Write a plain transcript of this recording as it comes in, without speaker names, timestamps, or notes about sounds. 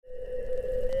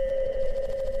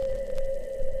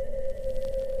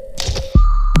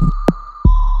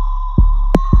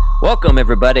Welcome,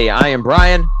 everybody. I am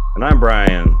Brian, And I'm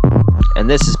Brian. and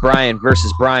this is Brian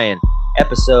versus Brian,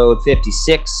 episode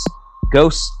 56,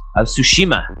 Ghosts of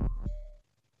Tsushima.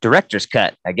 Director's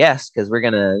cut, I guess, because we're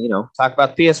going to, talk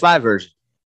about the PS5 version.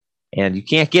 And you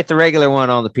can't get the regular one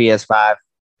on the PS5.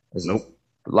 There's Nope.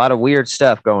 a lot of weird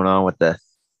stuff going on with the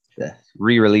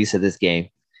re-release of this game.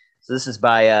 So this is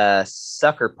by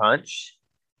Sucker Punch.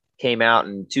 Came out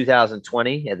in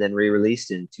 2020 and then re-released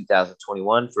in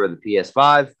 2021 for the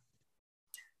PS5,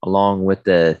 along with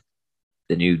the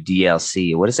new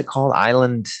DLC. What is it called?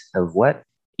 Island of what?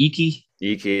 Iki?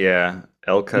 Iki, yeah.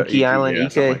 Elka. Iki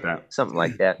Island, yeah, Ike? Something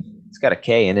like that. It's got a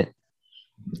K in it.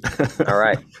 All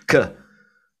right. K.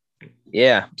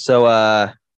 Yeah.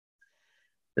 So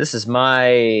this is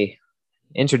my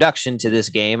introduction to this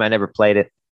game. I never played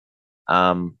it.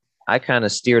 I kind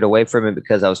of steered away from it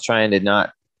because I was trying to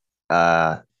not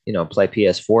play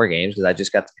PS4 games because I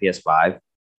just got the PS5,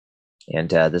 and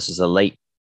this is a late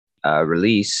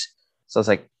release, so I was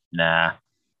like, nah,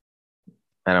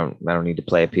 I don't need to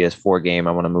play a PS4 game.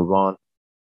 I want to move on.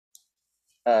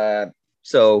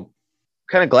 So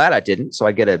kind of glad I didn't. So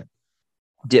I get to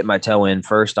dip my toe in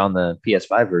first on the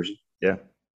PS5 version. Yeah.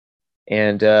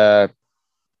 And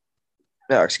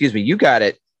excuse me, you got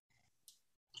it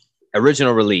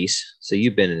original release, so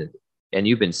you've been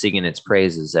singing its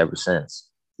praises ever since.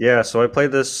 Yeah, so I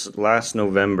played this last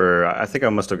November. I think I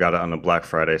must have got it on a Black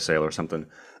Friday sale or something.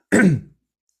 And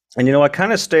I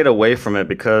kind of stayed away from it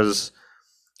because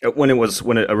when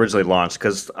it originally launched,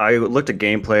 because I looked at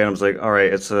gameplay and I was like, all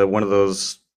right, it's one of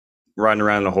those riding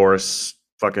around a horse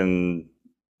fucking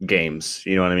games.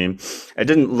 You know what I mean? It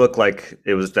didn't look like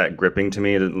it was that gripping to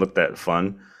me. It didn't look that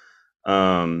fun. So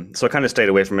I kind of stayed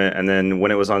away from it. And then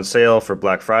when it was on sale for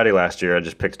Black Friday last year, I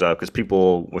just picked it up because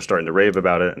people were starting to rave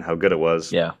about it and how good it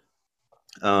was. Yeah.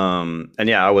 And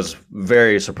yeah, I was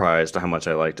very surprised at how much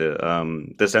I liked it.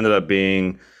 This ended up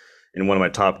being in one of my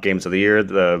top games of the year,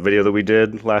 the video that we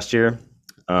did last year.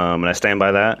 And I stand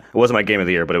by that. It wasn't my game of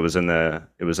the year, but it was in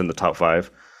the top 5.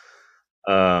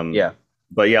 Yeah.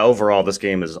 But yeah, overall, this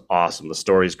game is awesome. The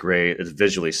story's great. It's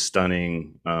visually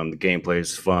stunning. The gameplay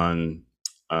is fun.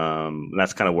 And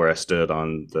that's kind of where I stood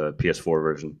on the PS4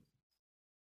 version.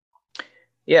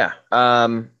 Yeah.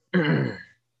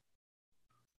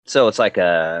 So it's like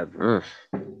I don't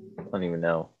even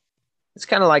know. It's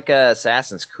kind of like a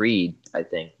Assassin's Creed, I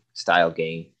think, style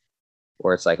game,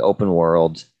 where it's like open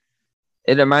world.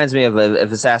 It reminds me of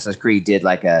if Assassin's Creed did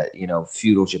like a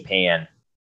feudal Japan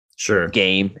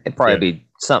game. It'd probably be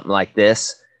something like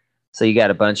this. So you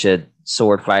got a bunch of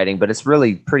sword fighting, but it's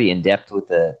really pretty in depth with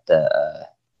the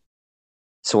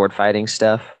sword fighting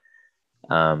stuff.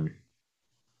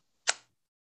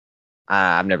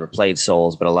 I've never played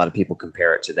Souls, but a lot of people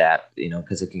compare it to that,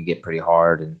 because it can get pretty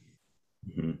hard and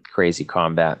crazy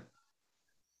combat.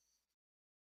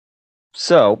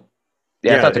 So,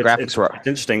 yeah, I thought the graphics were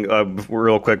interesting.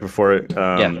 Real quick before it,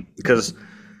 because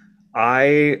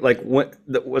I like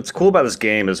what's cool about this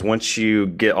game is once you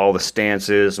get all the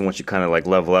stances and once you kind of like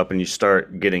level up and you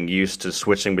start getting used to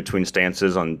switching between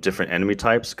stances on different enemy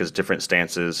types, because different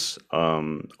stances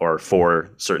are for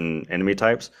certain enemy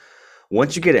types.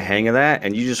 Once you get a hang of that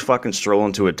and you just fucking stroll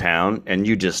into a town and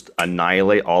you just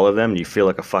annihilate all of them and you feel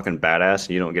like a fucking badass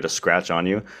and you don't get a scratch on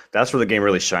you, that's where the game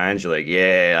really shines. You're like,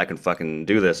 yeah, I can fucking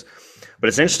do this. But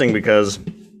it's interesting because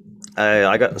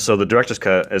so the director's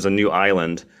cut is a new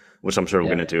island, which I'm sure we'll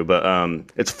get into, but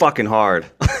it's fucking hard.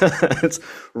 It's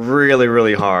really,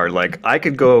 really hard. Like, I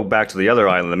could go back to the other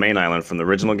island, the main island from the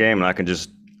original game, and I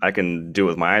can do it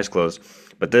with my eyes closed.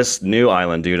 But this new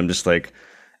island, dude, I'm just like,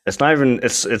 it's not even,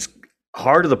 it's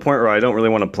hard to the point where I don't really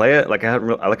want to play it. Like, I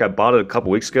bought it a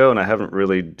couple weeks ago, and I haven't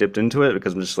really dipped into it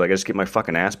because I'm just like, I just get my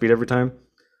fucking ass beat every time.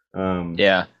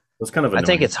 Yeah. It's kind of annoying. I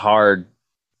think it's hard,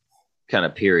 kind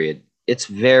of period. It's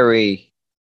the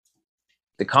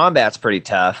combat's pretty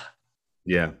tough.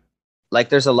 Yeah. Like,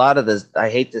 there's a lot of this, I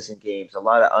hate this in games, a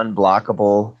lot of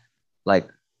unblockable, like,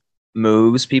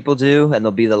 moves people do, and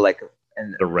they'll be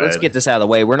let's get this out of the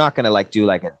way. We're not going to, do,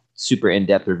 a super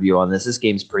in-depth review on this. This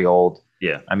game's pretty old.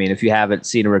 Yeah. I mean, if you haven't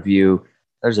seen a review,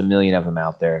 there's a million of them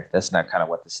out there. That's not kind of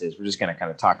what this is. We're just going to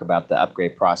kind of talk about the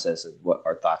upgrade process and what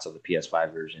our thoughts on the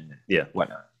PS5 version and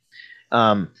whatnot.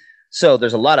 So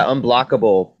there's a lot of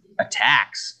unblockable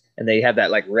attacks, and they have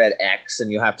that, red X,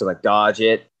 and you have to, dodge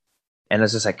it. And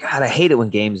it's just like, God, I hate it when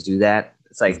games do that.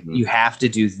 It's like, you have to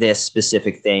do this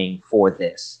specific thing for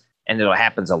this. And it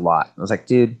happens a lot. I was like,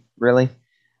 dude, really?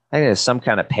 I think there's some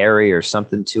kind of parry or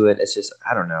something to it. It's just,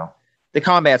 I don't know. The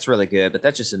combat's really good, but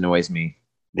that just annoys me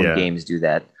when games do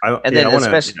that.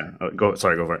 Go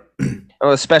for it.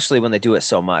 Oh, especially when they do it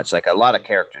so much. Like a lot of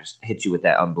characters hit you with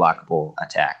that unblockable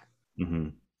attack. Mm-hmm.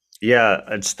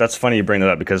 Yeah, that's funny you bring that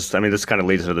up because I mean this kind of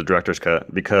leads to the director's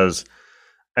cut because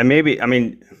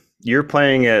you're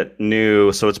playing it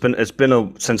new, so it's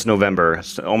been since November,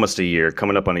 almost a year,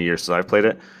 coming up on a year since I've played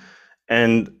it,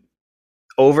 and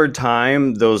over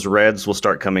time those reds will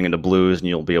start coming into blues, and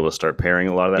you'll be able to start pairing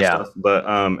a lot of that stuff. But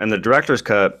and the director's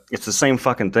cut, it's the same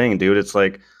fucking thing, dude. It's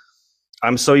like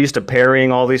I'm so used to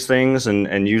parrying all these things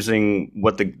and using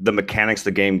what the mechanics the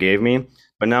game gave me.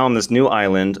 But now on this new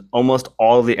island, almost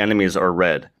all of the enemies are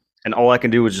red. And all I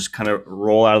can do is just kind of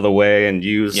roll out of the way and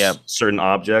use certain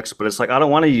objects. But it's like, I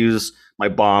don't want to use my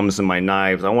bombs and my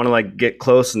knives. I want to like get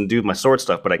close and do my sword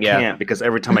stuff, but I can't because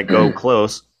every time I go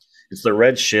close, it's the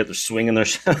red shit. They're swinging their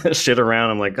shit around.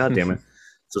 I'm like, God damn it.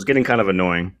 So it's getting kind of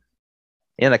annoying.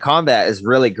 Yeah, the combat is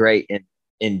really great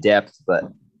in depth, but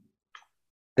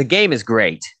the game is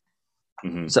great.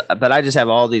 Mm-hmm. So, but I just have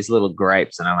all these little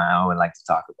gripes that I would like to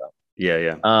talk about.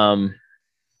 Yeah.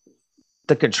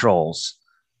 The controls.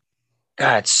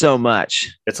 God, it's so much.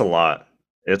 It's a lot.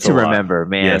 It's to remember,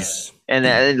 man. Yes.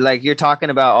 And like you're talking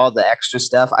about all the extra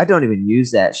stuff. I don't even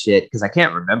use that shit because I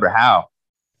can't remember how.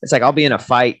 It's like I'll be in a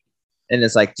fight and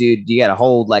it's like, dude, you got to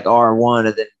hold like R1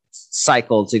 and then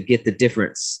cycle to get the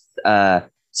different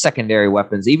secondary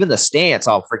weapons. Even the stance,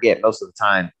 I'll forget most of the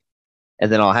time.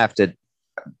 And then I'll have to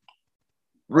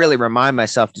really remind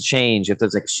myself to change. If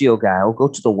there's like a shield guy, I'll go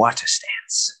to the water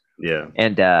stance. Yeah.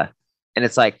 And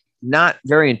it's like not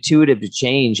very intuitive to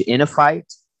change in a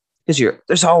fight because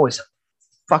there's always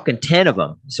fucking 10 of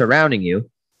them surrounding you.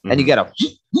 Mm-hmm. And you got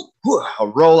to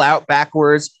roll out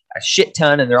backwards a shit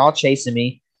ton and they're all chasing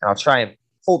me. And I'll try and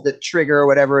hold the trigger or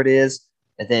whatever it is.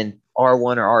 And then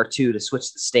R1 or R2 to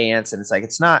switch the stance. And it's like,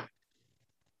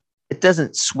 it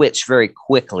doesn't switch very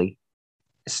quickly.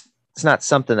 It's not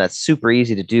something that's super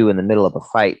easy to do in the middle of a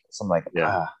fight. So I'm like,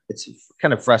 it's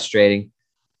kind of frustrating.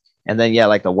 And then,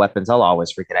 like the weapons, I'll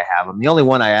always forget I have them. The only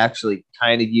one I actually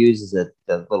kind of use is the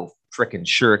little freaking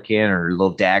shuriken or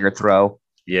little dagger throw.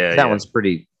 Yeah. That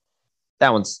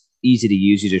one's easy to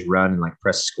use. You just run and like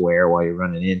press square while you're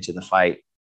running into the fight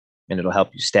and it'll help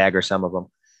you stagger some of them.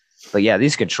 But yeah,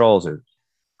 these controls are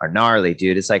gnarly,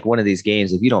 dude. It's like one of these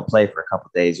games. If you don't play for a couple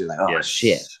of days, you're like, oh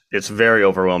shit. It's very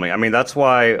overwhelming. I mean, that's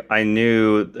why I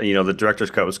knew, the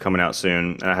director's cut was coming out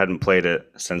soon, and I hadn't played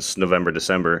it since November,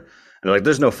 December. And like,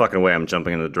 there's no fucking way I'm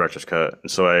jumping into the director's cut.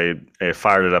 And so I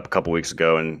fired it up a couple weeks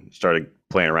ago and started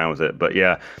playing around with it. But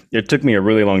yeah, it took me a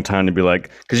really long time to be like,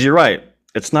 because you're right,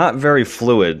 it's not very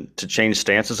fluid to change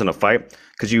stances in a fight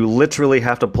because you literally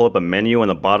have to pull up a menu in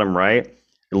the bottom right.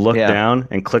 Look down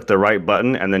and click the right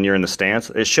button, and then you're in the stance.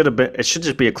 It should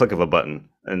just be a click of a button.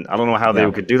 And I don't know how they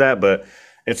could do that, but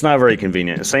it's not very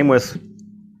convenient. Same with,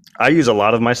 I use a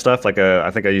lot of my stuff. Like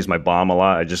I think I use my bomb a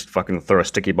lot. I just fucking throw a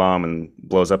sticky bomb and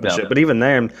blows up and shit. But even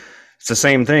then, it's the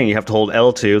same thing. You have to hold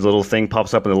L2. The little thing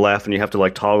pops up in the left, and you have to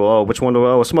like toggle. Which one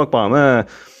a smoke bomb?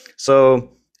 So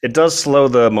it does slow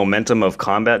the momentum of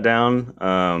combat down.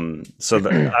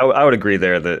 I would agree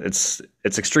there that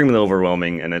it's extremely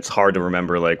overwhelming and it's hard to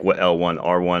remember like what L1,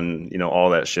 R1, all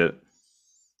that shit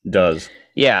does.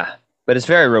 Yeah, but it's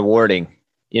very rewarding,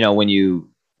 when you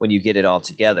get it all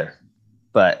together.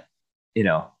 But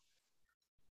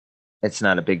it's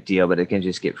not a big deal, but it can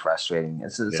just get frustrating.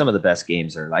 Some of the best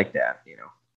games are like that. You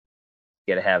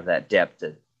got to have that depth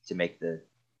to make the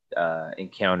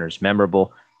encounters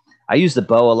memorable. I use the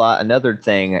bow a lot. Another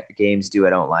thing games do I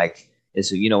don't like is,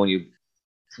 when you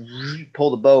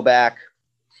pull the bow back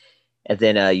and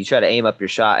then you try to aim up your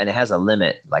shot and it has a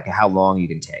limit, like how long you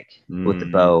can take with the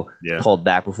bow pulled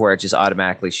back before it just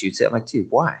automatically shoots it. I'm like,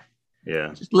 dude, why?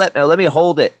 Yeah. Just let me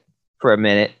hold it for a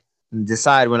minute and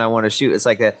decide when I want to shoot. It's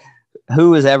like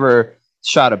who has ever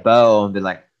shot a bow and been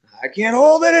like, I can't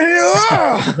hold it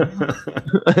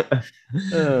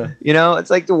anymore. It's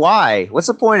like, why? What's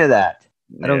the point of that?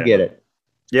 I don't get it.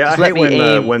 Yeah, just I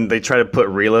hate when they try to put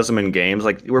realism in games.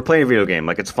 Like, we're playing a video game.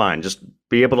 Like, it's fine. Just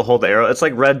be able to hold the arrow. It's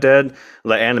like Red Dead.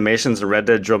 The animations in Red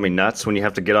Dead drove me nuts when you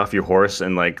have to get off your horse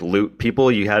and, like, loot people.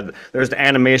 There's the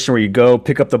animation where you go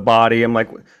pick up the body. I'm like,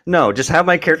 no, just have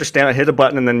my character stand up, hit a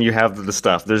button, and then you have the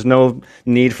stuff. There's no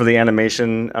need for the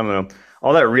animation. I don't know.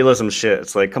 All that realism shit.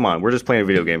 It's like, come on, we're just playing a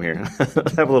video game here.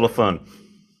 Have a little fun.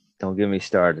 Don't get me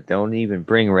started. Don't even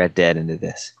bring Red Dead into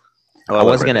this. Oh, I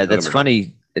was gonna. That's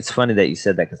funny. It's funny that you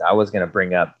said that because I was gonna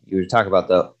bring up. You were talking about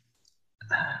the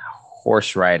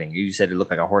horse riding. You said it looked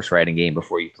like a horse riding game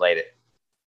before you played it.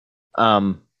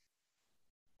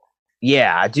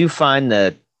 Yeah, I do find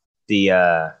that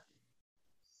the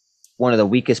one of the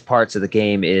weakest parts of the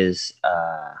game is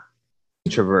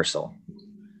traversal.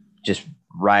 Just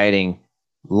riding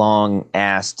long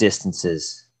ass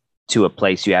distances to a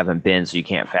place you haven't been, so you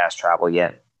can't fast travel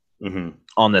yet.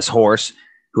 On this horse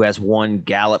who has one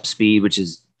gallop speed, which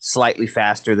is slightly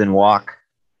faster than walk.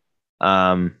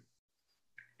 And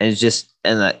it's just,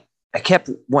 and I kept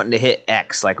wanting to hit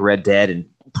X like Red Dead and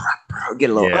get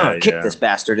a little kick this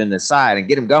bastard in the side and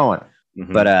get him going.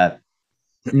 But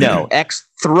no, X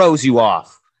throws you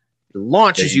off,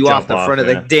 launches you off the front of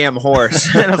the damn horse.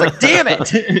 And I was like, damn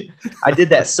it. I did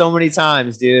that so many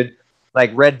times, dude.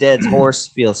 Like Red Dead's horse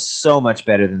feels so much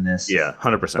better than this. Yeah,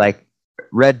 100%. Like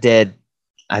Red Dead,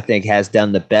 I think, has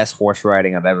done the best horse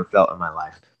riding I've ever felt in my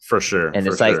life. For sure. And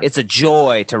it's like, it's a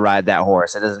joy to ride that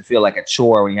horse. It doesn't feel like a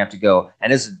chore when you have to go.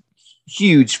 And it's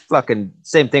huge fucking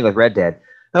same thing with Red Dead.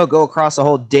 Oh, go across the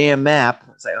whole damn map.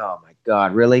 It's like, oh my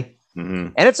God, really?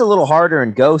 And it's a little harder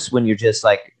in Ghost when you're just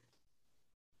like,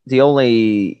 the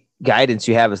only guidance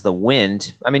you have is the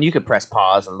wind. I mean, you could press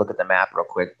pause and look at the map real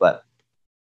quick, but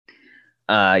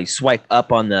you swipe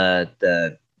up on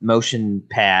the motion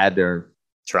pad or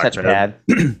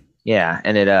touchpad. Yeah,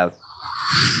 and it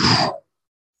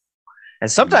and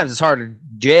sometimes it's hard to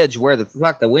judge where the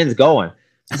fuck the wind's going.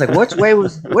 It's like, what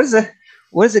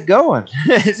is it going?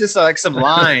 It's just like some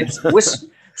lines,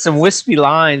 some wispy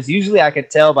lines. Usually I could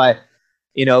tell by,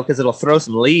 because it'll throw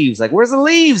some leaves. Like, where's the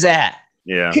leaves at?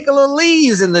 Yeah. Kick a little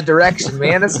leaves in the direction,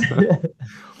 man.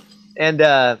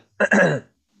 And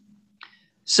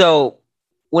so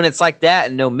when it's like that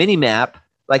and no mini map,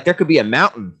 like there could be a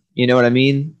mountain, you know what I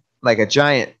mean? Like a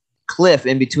giant cliff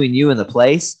in between you and the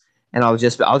place. And I'll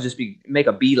just make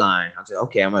a beeline. I'll say,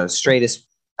 okay, I'm going to straightest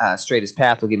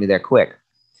path will get me there quick.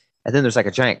 And then there's like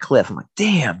a giant cliff. I'm like,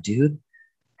 damn, dude,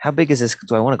 how big is this?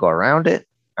 Do I want to go around it?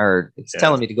 Or it's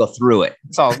telling me to go through it.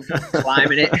 It's all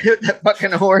climbing it, that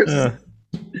fucking horse.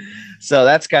 So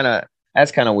that's kind of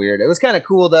weird. It was kind of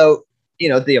cool though, the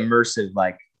immersive,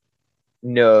 like,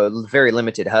 very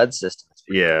limited HUD systems.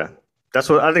 Yeah. I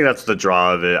think that's the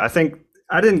draw of it. I think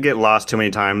I didn't get lost too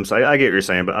many times. I get what you're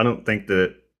saying, but I don't think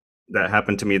that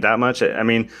happened to me that much. I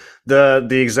mean, the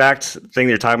exact thing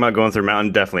that you're talking about going through a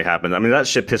mountain definitely happened. I mean, that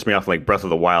shit pissed me off like Breath of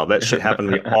the Wild. That shit happened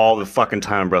to me all the fucking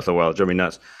time in Breath of the Wild. It drove me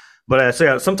nuts. But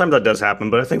sometimes that does happen.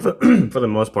 But I think for the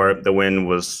most part, the wind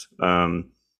was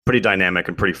pretty dynamic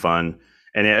and pretty fun.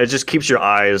 And it just keeps your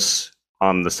eyes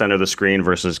on the center of the screen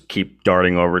versus keep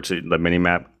darting over to the mini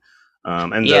map.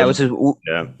 It was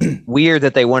weird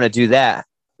that they want to do that.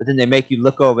 But then they make you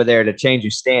look over there to change your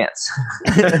stance.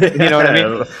 You know what I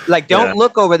mean? Like, don't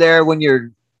look over there when you're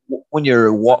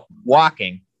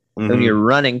walking, when you're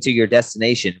running to your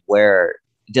destination, where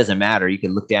it doesn't matter. You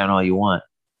can look down all you want,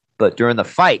 but during the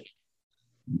fight,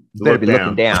 you better be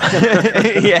looking down.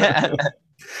 Yeah,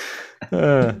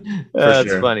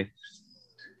 that's funny.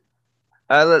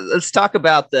 Let's talk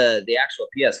about the actual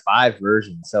PS5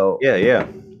 version. So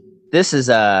this is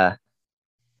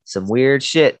some weird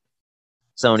shit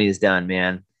Sony has done,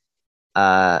 man.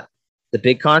 The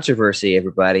big controversy,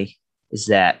 everybody, is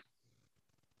that,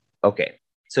 okay,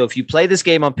 so if you play this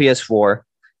game on PS4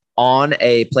 on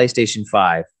a PlayStation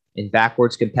 5 in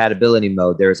backwards compatibility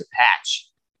mode, there is a patch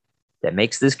that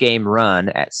makes this game run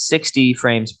at 60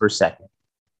 frames per second.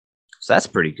 So that's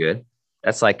pretty good.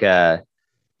 That's like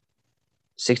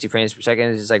 60 frames per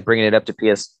second is just like bringing it up to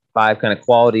PS5 kind of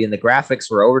quality, and the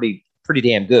graphics were already pretty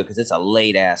damn good because it's a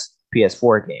late ass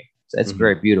PS4 game. So it's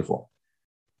very beautiful.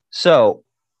 So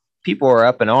people are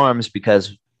up in arms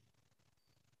because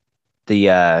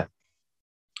to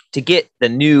get the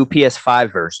new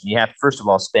PS5 version, you have to first of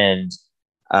all spend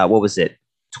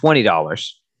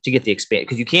 $20 to get the expand,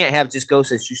 because you can't have just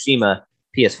Ghost of Tsushima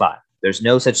PS5. There's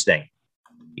no such thing.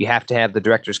 You have to have the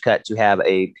director's cut to have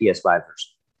a PS5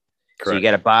 version. Correct. So you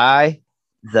got to buy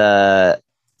the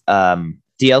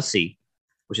DLC,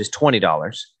 which is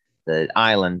 $20, the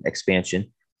island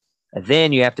expansion. And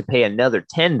then you have to pay another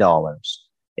 $10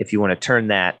 if you want to turn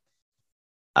that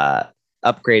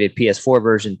upgraded PS4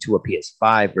 version to a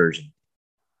PS5 version.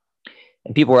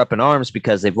 And people are up in arms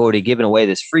because they've already given away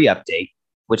this free update,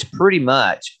 which pretty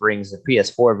much brings the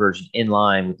PS4 version in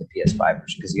line with the PS5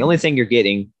 version. Because the only thing you're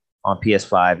getting on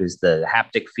PS5 is the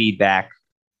haptic feedback,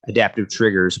 adaptive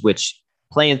triggers, which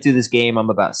playing through this game, I'm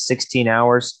about 16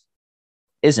 hours,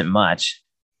 isn't much.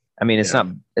 I mean, it's not,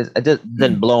 it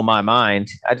doesn't blow my mind.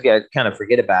 I'd kind of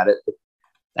forget about it. But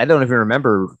I don't even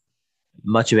remember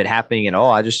much of it happening at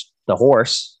all. The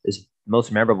horse is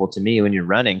most memorable to me when you're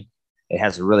running. It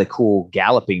has a really cool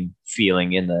galloping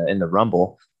feeling in the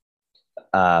rumble.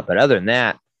 But other than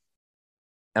that,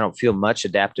 I don't feel much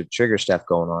adaptive trigger stuff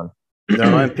going on.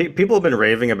 No, and people have been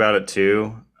raving about it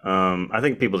too. I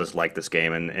think people just like this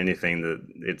game, and anything that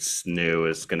it's new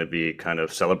is going to be kind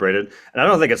of celebrated. And I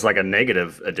don't think it's like a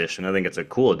negative addition. I think it's a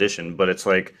cool addition, but it's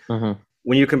like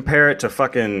when you compare it to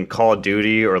fucking Call of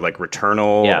Duty or like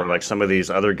Returnal or like some of these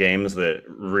other games that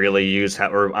really use,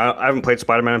 or I haven't played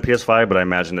Spider-Man on PS5, but I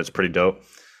imagine it's pretty dope.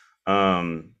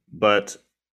 But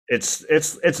it's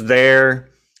there,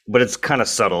 but it's kind of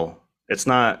subtle. It's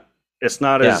not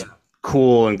as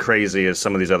cool and crazy as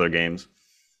some of these other games.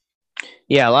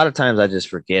 Yeah, a lot of times I just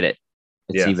forget it.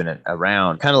 It's even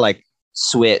around, kind of like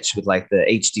Switch with like the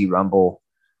HD Rumble.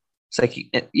 It's like,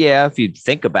 if you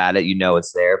think about it,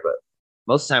 it's there, but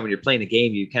most of the time when you're playing the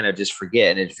game, you kind of just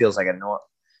forget, and it feels like a normal.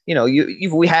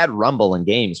 We had Rumble in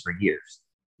games for years,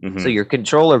 so your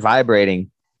controller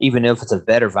vibrating, even if it's a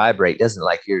better vibrate, doesn't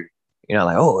like you're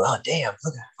like, oh damn,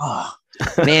 look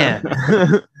at man,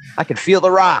 I can feel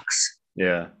the rocks.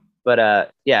 Yeah,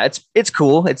 but it's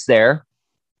cool, it's there.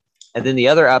 And then the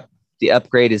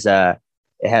upgrade is it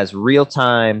has real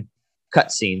time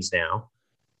cutscenes now.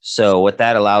 So what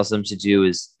that allows them to do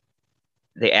is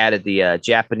they added the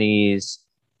Japanese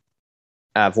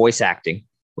voice acting,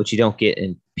 which you don't get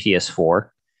in PS4.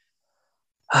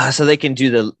 So they can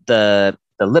do the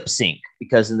lip sync,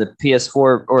 because in the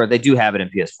PS4, or they do have it in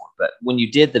PS4, but when you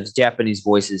did the Japanese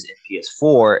voices in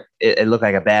PS4, it looked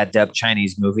like a bad dubbed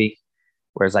Chinese movie,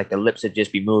 whereas like the lips would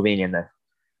just be moving and then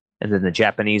the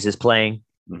Japanese is playing.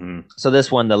 So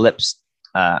this one, the lips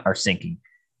are syncing.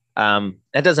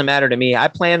 That doesn't matter to me. I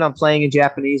planned on playing in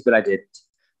Japanese, but I didn't.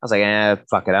 I was like,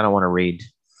 fuck it. I don't want to read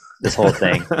this whole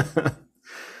thing.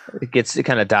 It gets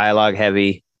kind of dialogue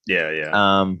heavy.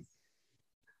 Yeah.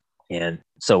 And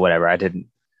so whatever, I didn't.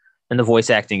 And the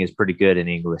voice acting is pretty good in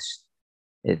English.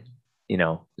 It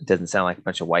doesn't sound like a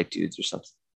bunch of white dudes or something.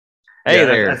 Hey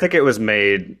there. I think it was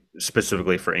made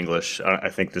specifically for English. I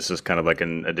think this is kind of like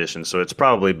an addition, so it's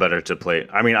probably better to play.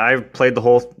 I mean, I've played the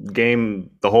whole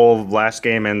game, the whole last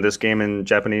game and this game in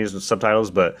Japanese with subtitles,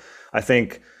 but I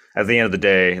think at the end of the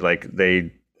day,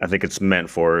 I think it's meant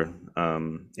for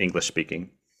English speaking.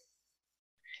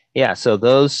 Yeah, so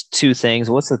those two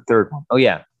things. What's the third one? Oh,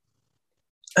 yeah.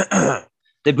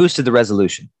 They boosted the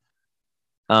resolution.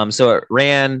 So it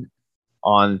ran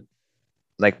on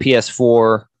like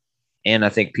PS4 and I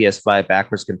think PS5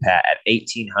 backwards compat at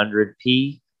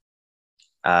 1800p,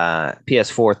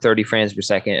 PS4 30 frames per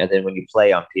second, and then when you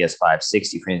play on PS5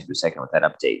 60 frames per second with that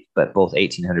update, but both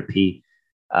 1800p.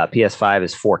 PS5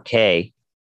 is 4K,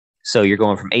 so you're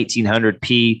going from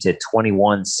 1800p to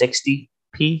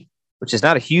 2160p, which is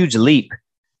not a huge leap,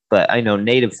 but I know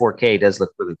native 4K does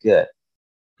look really good.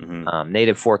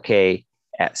 Native 4K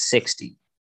at 60.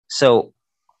 So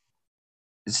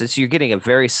since you're getting a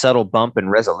very subtle bump in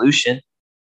resolution,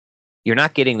 you're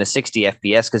not getting the 60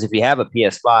 FPS, because if you have a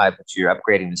PS5 that you're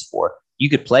upgrading this for, you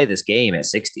could play this game at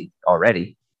 60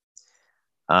 already.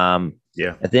 And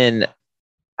then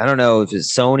I don't know if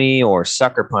it's Sony or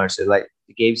Sucker Punch that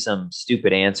they gave some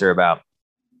stupid answer about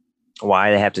why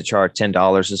they have to charge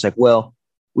 $10. It's like, well,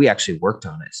 we actually worked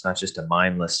on it. It's not just a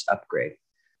mindless upgrade.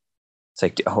 It's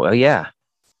like, oh yeah,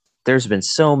 there's been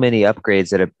so many upgrades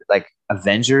that have, like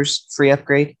Avengers free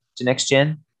upgrade to next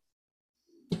gen.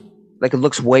 Like it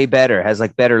looks way better, has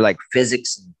like better like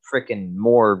physics and freaking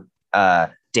more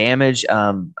damage.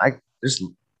 There's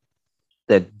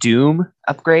the Doom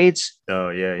upgrades. Oh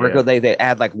yeah, where they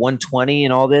add like 120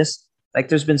 and all this. Like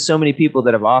there's been so many people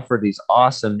that have offered these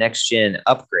awesome next gen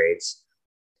upgrades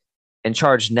and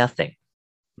charge nothing.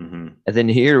 And then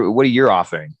here, what are you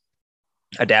offering?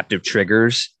 Adaptive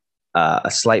triggers,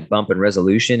 a slight bump in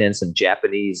resolution, and some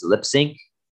Japanese lip sync.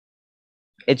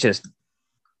 It just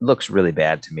looks really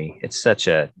bad to me. It's such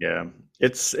a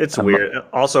It's weird.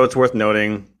 Also, it's worth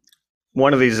noting,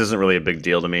 one of these isn't really a big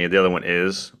deal to me. The other one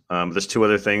is. There's two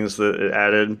other things that it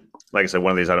added. Like I said,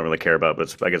 one of these I don't really care about,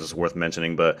 but I guess it's worth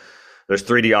mentioning. But there's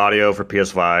 3D audio for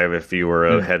PS5 if you were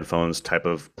a headphones type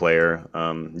of player.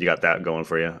 You got that going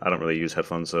for you. I don't really use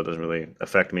headphones, so it doesn't really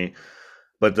affect me.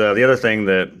 But the other thing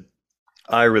that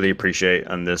I really appreciate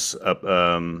on this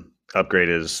upgrade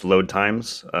is load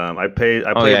times. I played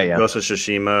Ghost of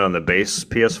Tsushima on the base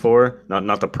PS4,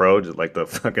 not the Pro, just like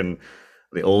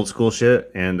the old school shit.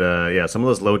 And some of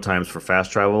those load times for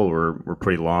fast travel were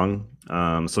pretty long.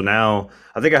 So now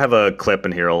I think I have a clip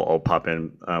in here I'll pop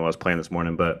in when I was playing this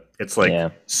morning, but it's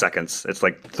like seconds. It's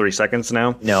like 3 seconds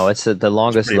now. No, it's the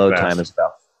longest load time is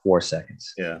about 4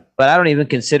 seconds. Yeah. But I don't even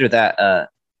consider that a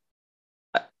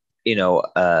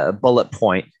bullet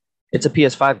point. It's a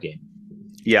PS5 game.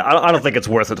 Yeah, I don't think it's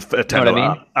worth $10. You know what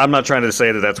I mean? I'm not trying to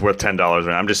say that that's worth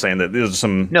 $10. I'm just saying that there's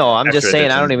some. No, I'm just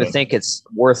saying I don't even think it's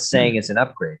worth saying it's an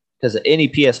upgrade, because any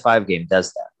PS5 game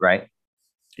does that, right?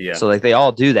 Yeah. So like they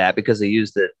all do that because they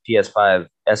use the PS5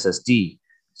 SSD.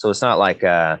 So it's not like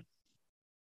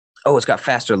it's got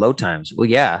faster load times. Well,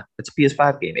 yeah, it's a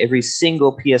PS5 game. Every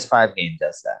single PS5 game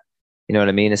does that. You know what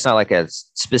I mean? It's not like a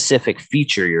specific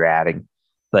feature you're adding,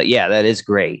 but yeah, that is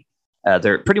great.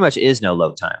 There pretty much is no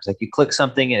load times. Like you click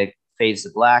something and it fades to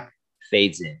black,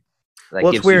 fades in. Like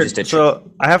well, it's weird.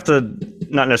 So I have to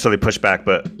not necessarily push back,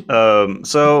 but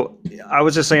so I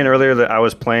was just saying earlier that I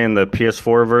was playing the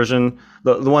PS4 version,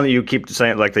 the one that you keep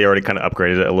saying like they already kind of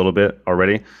upgraded it a little bit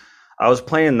already. I was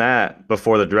playing that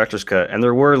before the director's cut, and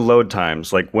there were load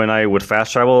times. Like when I would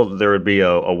fast travel, there would be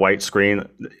a white screen.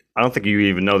 I don't think you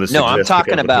even know this. No, I'm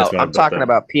talking about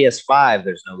PS5.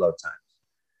 There's no load times.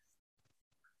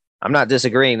 I'm not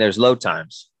disagreeing. There's load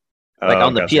times. Like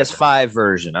on the PS5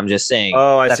 version, I'm just saying.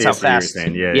 Oh, I that's see. How fast.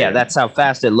 Yeah, that's how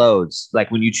fast it loads.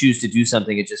 Like when you choose to do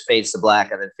something, it just fades to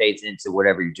black and then fades into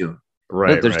whatever you're doing.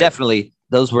 Right. There's definitely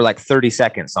those were like 30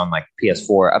 seconds on like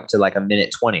PS4, up to like a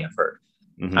minute 20. I've heard.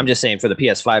 Mm-hmm. I'm just saying for the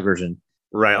PS5 version.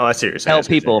 Right. Oh, I see what you're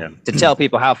saying. To tell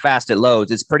people how fast it loads,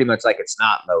 it's pretty much like it's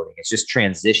not loading. It's just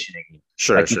transitioning.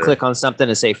 Sure. Like you click on something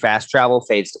to say fast travel,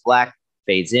 fades to black,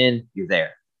 fades in, you're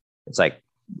there. It's like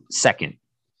second.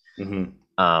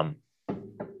 Mm-hmm.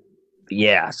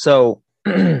 Yeah. So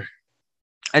I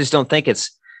just don't think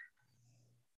it's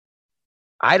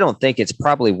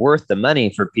probably worth the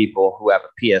money for people who have a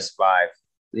PS5,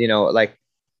 you know, like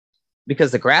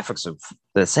because the graphics are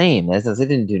the same. They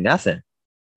didn't do nothing.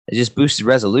 It just boosted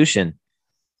resolution.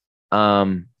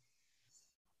 I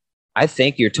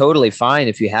think you're totally fine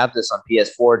if you have this on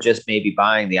PS4, just maybe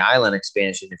buying the Island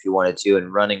expansion if you wanted to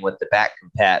and running with the back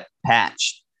compat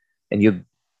patch, and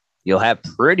you'll have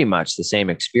pretty much the same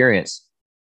experience.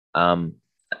 You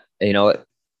know,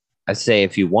 I say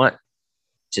if you want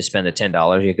to spend the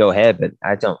 $10, you go ahead, but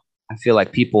I feel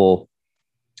like people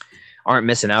aren't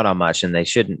missing out on much, and they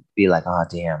shouldn't be like, oh,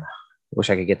 damn, I wish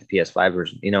I could get the PS5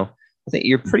 version. You know, I think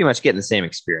you're pretty much getting the same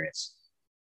experience.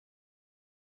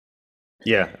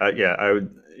 Yeah.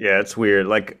 It's weird.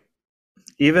 Like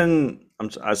even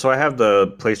so I have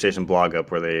the PlayStation blog up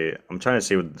where I'm trying to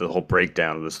see what the whole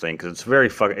breakdown of this thing, because it's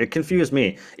very it confused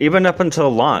me. Even up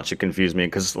until launch, it confused me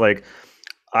because like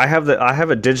I have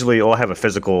a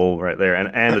physical right there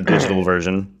and a digital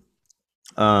version.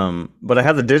 But I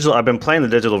have the digital. I've been playing the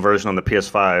digital version on the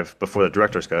PS5 before the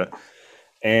director's cut,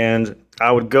 and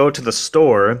I would go to the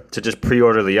store to just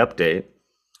pre-order the update,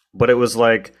 but it was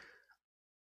like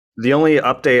the only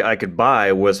update I could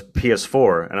buy was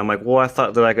PS4, and I'm like, well, I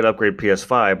thought that I could upgrade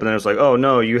PS5, but then it was like, oh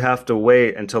no, you have to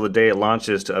wait until the day it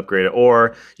launches to upgrade it,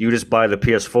 or you just buy the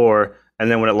PS4, and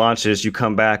then when it launches, you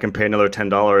come back and pay another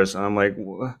 $10, and I'm like,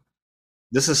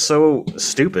 this is so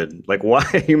stupid. Like, why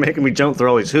are you making me jump through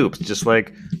all these hoops? Just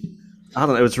like, I don't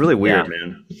know, it was really weird,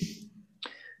 man.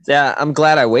 Yeah, I'm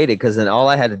glad I waited, because then all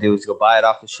I had to do was go buy it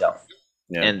off the shelf.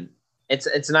 Yeah. And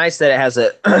it's nice that it has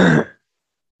a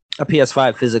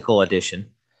PS5 physical edition.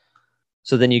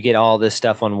 So then you get all this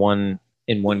stuff in one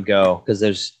go,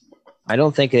 because I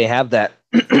don't think they have that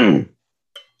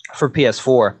for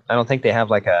PS4. I don't think they have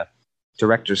like a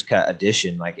director's cut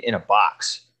edition like in a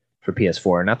box for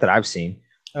PS4. Not that I've seen.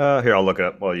 Here, I'll look it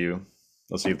up while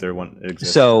let's see if there one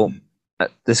exists. So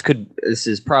this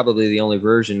is probably the only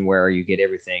version where you get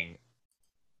everything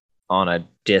on a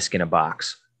disc in a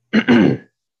box.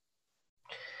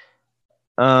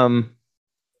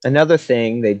 Another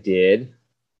thing they did.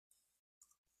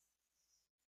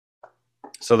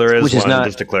 So there is one,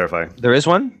 just to clarify. There is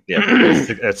one? Yeah.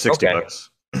 At $60.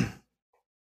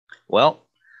 Well,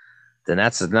 then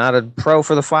that's not a pro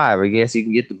for the 5. I guess you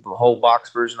can get the whole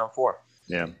box version on 4.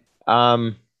 Yeah.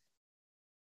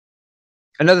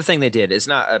 Another thing they did, it's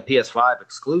not a PS5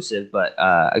 exclusive, but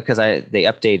because they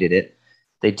updated it,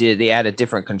 they added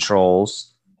different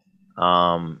controls,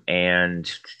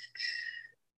 and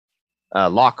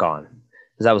lock on,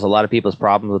 because that was a lot of people's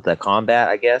problems with the combat.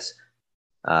 I guess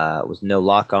was no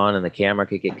lock on, and the camera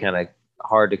could get kind of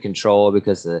hard to control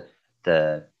because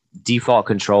the default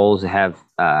controls have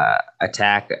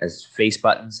attack as face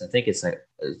buttons. I think it's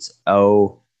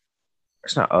O.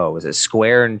 It's not O. Is it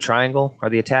square and triangle are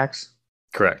the attacks?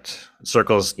 Correct.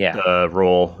 Circles,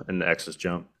 roll, and the X's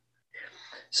jump.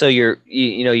 So you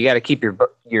got to keep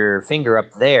your finger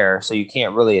up there, so you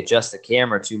can't really adjust the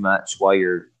camera too much while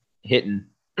you're hitting.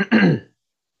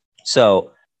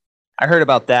 So I heard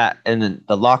about that, and then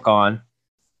the lock on.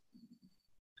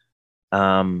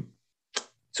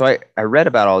 So I read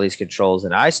about all these controls,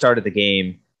 and I started the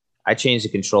game. I changed the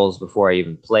controls before I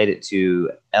even played it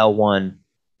to L1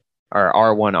 or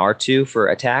R1, R2 for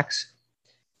attacks.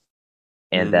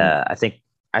 And I think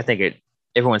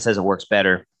everyone says it works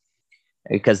better.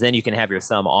 because then you can have your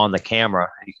thumb on the camera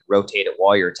and you can rotate it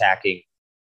while you're attacking,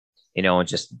 and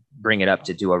just bring it up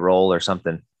to do a roll or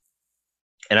something.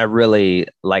 And I really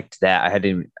liked that. I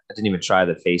didn't even try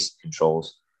the face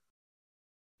controls.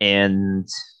 And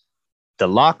the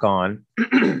lock on,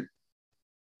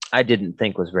 I didn't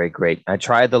think was very great. I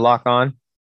tried the lock on.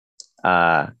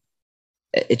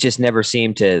 It just never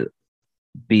seemed to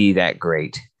be that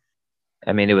great.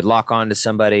 I mean, it would lock on to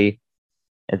somebody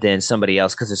and then somebody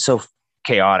else, because it's so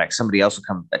chaotic. Somebody else would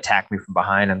come attack me from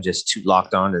behind. I'm just too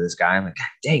locked on to this guy. I'm like, God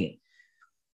dang it.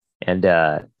 And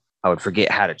I would forget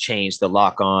how to change the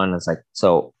lock on. It's like,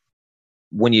 so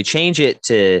when you change it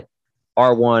to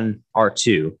R1,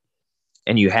 R2,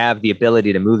 and you have the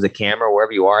ability to move the camera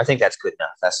wherever you are, I think that's good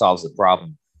enough. That solves the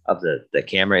problem of the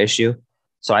camera issue.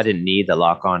 So I didn't need the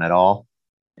lock on at all.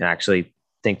 And I actually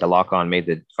think the lock on made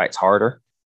the fights harder.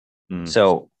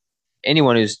 So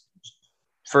anyone who's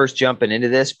first jumping into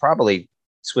this, probably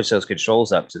switch those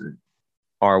controls up to the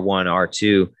R1,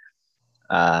 R2,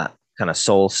 kind of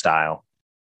soul style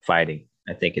fighting.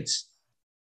 I think it's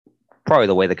probably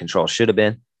the way the control should have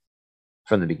been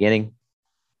from the beginning.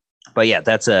 But yeah,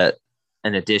 that's an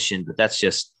addition, but that's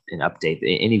just an update.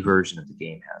 Any version of the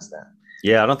game has that.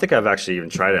 Yeah, I don't think I've actually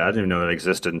even tried it. I didn't even know it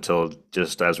existed until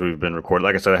just as we've been recording.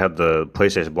 Like I said, I had the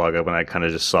PlayStation blog up and I kind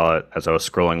of just saw it as I was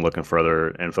scrolling looking for other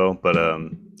info. But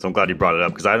so I'm glad you brought it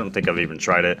up because I don't think I've even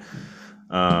tried it.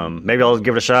 Maybe I'll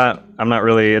give it a shot. I'm not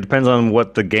really. It depends on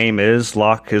what the game is.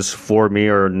 Lock is for me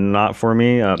or not for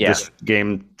me. This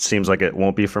game seems like it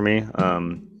won't be for me.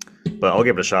 But I'll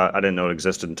give it a shot. I didn't know it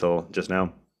existed until just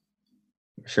now.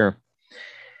 Sure.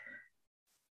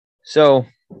 So,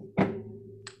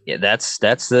 yeah, that's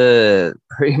the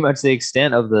pretty much the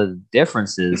extent of the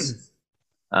differences.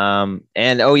 And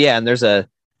there's I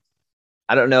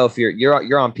don't know if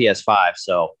you're on PS5,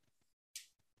 so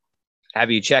have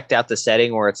you checked out the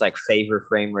setting where it's like favor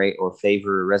frame rate or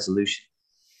favor resolution?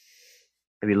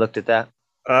 Have you looked at that?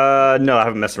 No, I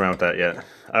haven't messed around with that yet.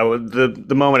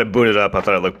 The moment it booted up, I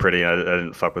thought it looked pretty. I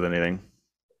didn't fuck with anything.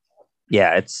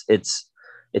 Yeah,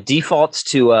 it defaults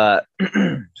to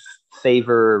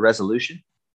favor resolution,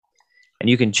 and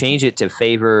you can change it to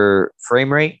favor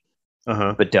frame rate,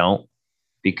 but don't,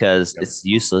 because it's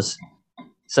useless.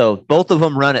 So both of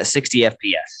them run at 60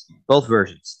 FPS, both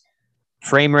versions.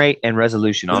 Frame rate and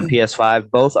resolution on PS5,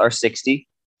 both are 60.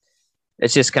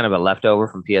 It's just kind of a leftover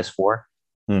from PS4.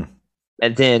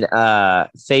 And then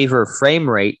favor frame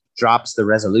rate drops the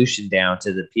resolution down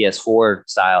to the PS4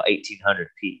 style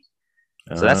 1800p.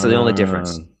 So that's the only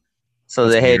difference. So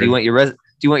hey, do you want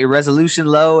your resolution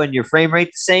low and your frame rate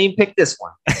the same? Pick this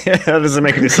one. That doesn't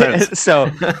make any sense. so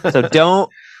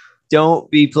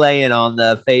don't be playing on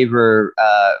the favor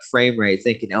frame rate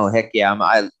thinking, oh heck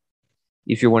yeah,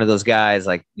 if you're one of those guys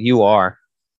like you are,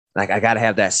 like I gotta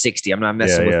have that 60. I'm not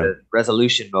messing with the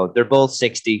resolution mode. They're both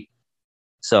 60.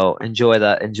 So enjoy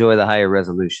the higher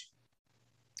resolution.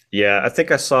 Yeah, I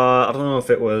think I saw, I don't know if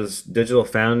it was Digital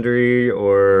Foundry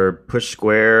or Push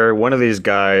Square, one of these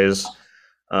guys,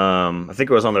 I think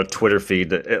it was on their Twitter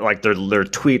feed, that their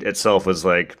tweet itself was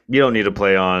like, you don't need to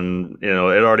play on, it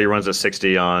already runs at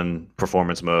 60 on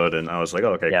performance mode. And I was like,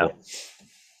 oh, okay, cool.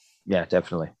 Yeah,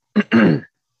 definitely.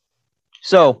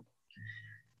 So,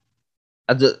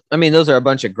 those are a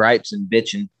bunch of gripes and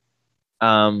bitching.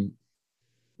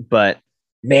 But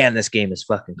man, this game is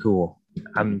fucking cool.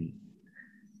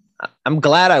 I'm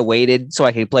glad I waited so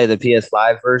I could play the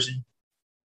PS5 version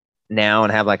now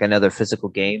and have like another physical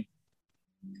game.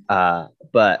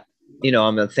 But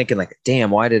I'm thinking like, damn,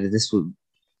 why did this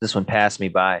one pass me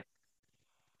by?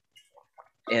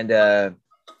 And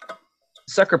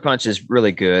Sucker Punch is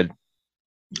really good.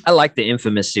 I like the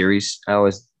Infamous series. I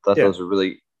always thought those were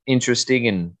really interesting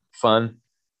and fun.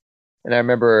 And I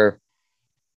remember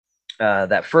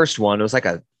that first one, it was like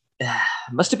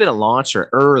must have been a launch or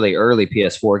early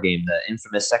PS4 game, the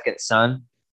Infamous Second Son.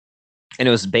 And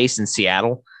it was based in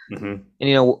Seattle. Mm-hmm.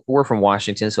 And, we're from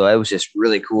Washington, so it was just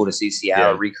really cool to see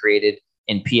Seattle recreated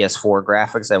in PS4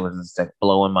 graphics. That was just like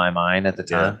blowing my mind at the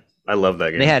time. I love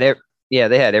that game. They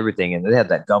had everything in. They had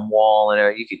that gum wall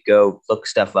and you could go look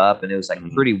stuff up, and it was like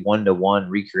pretty one-to-one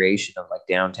recreation of like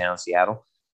downtown Seattle.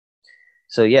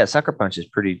 So yeah, Sucker Punch is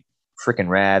pretty freaking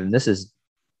rad, and this is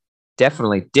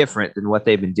definitely different than what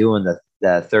they've been doing.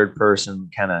 The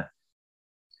third-person kind of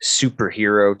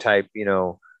superhero type,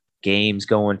 games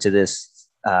going to this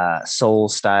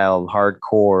soul-style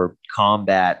hardcore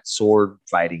combat sword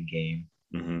fighting game.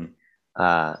 Mm-hmm.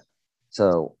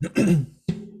 So.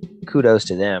 Kudos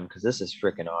to them, because this is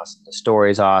freaking awesome. The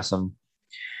story's awesome.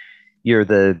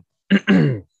 You're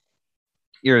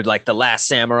you're like the last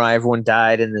samurai. Everyone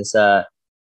died in this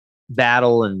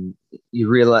battle, and you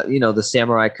realize, the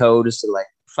samurai code is to like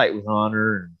fight with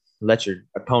honor and let your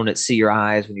opponent see your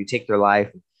eyes when you take their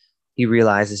life. He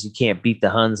realizes you can't beat the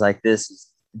Huns like this, these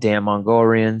damn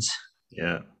Mongolians.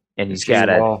 Yeah, and he's got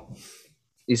to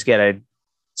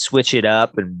switch it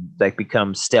up and like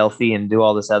become stealthy and do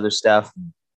all this other stuff.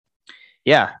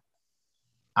 Yeah,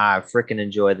 I freaking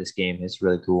enjoy this game. It's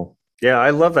really cool. Yeah,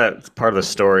 I love that part of the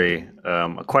story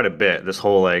quite a bit. This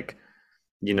whole like,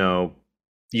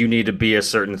 you need to be a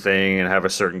certain thing and have a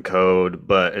certain code,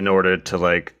 but in order to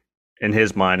like, in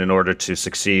his mind, in order to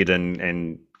succeed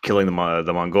in killing the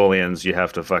Mongolians, you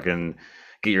have to fucking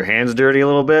get your hands dirty a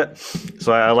little bit.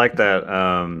 So I like that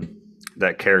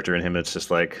that character in him. It's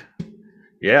just like,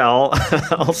 yeah,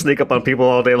 I'll sneak up on people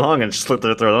all day long and slit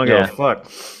their throat. I don't give a fuck.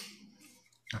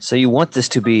 So you want this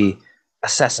to be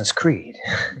Assassin's Creed?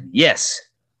 Yes.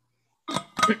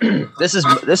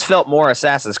 This felt more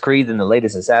Assassin's Creed than the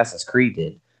latest Assassin's Creed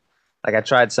did. Like I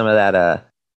tried some of that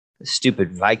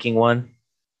stupid Viking one.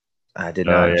 I did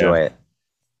not enjoy it.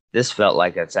 This felt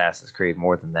like Assassin's Creed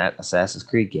more than that Assassin's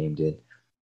Creed game did.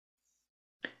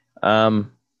 But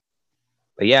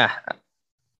yeah,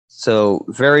 so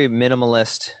very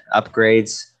minimalist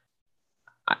upgrades.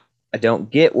 I don't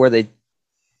get where they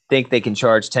think they can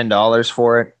charge $10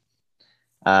 for it.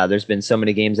 There's been so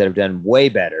many games that have done way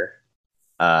better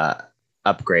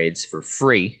upgrades for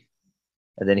free,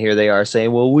 and then here they are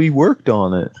saying, "Well, we worked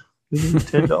on it.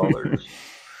 $10."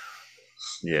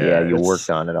 Yeah, you worked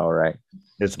on it, all right.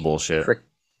 It's bullshit.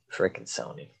 Frickin'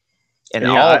 Sony. And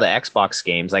all the Xbox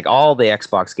games, like all the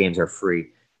Xbox games are free.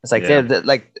 It's like they're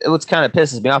like what's kind of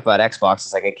pisses me off about Xbox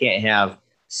is like I can't have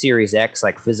Series X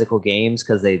like physical games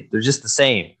because they're just the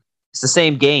same. It's the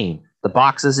same game. The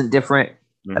box isn't different.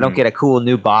 Mm-hmm. I don't get a cool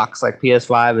new box like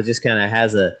PS5. It just kind of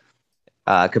has a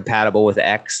compatible with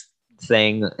X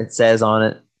thing it says on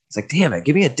it. It's like, damn it,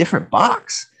 give me a different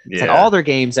box. Yeah. It's like all their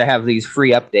games that have these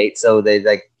free updates, so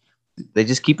they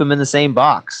just keep them in the same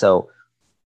box. So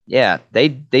yeah, they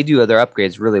do other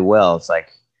upgrades really well. It's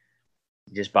like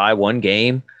you just buy one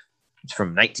game. It's from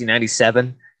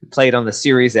 1997. You play it on the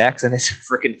Series X, and it's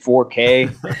freaking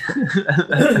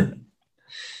 4K.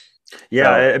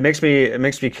 Yeah, so, it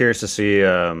makes me curious to see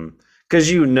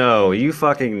because you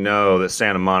fucking know that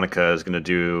Santa Monica is going to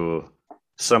do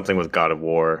something with God of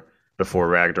War before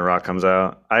Ragnarok comes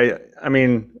out. I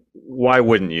mean, why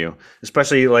wouldn't you?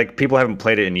 Especially like people haven't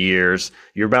played it in years.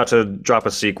 You're about to drop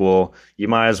a sequel. You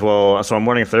might as well. So I'm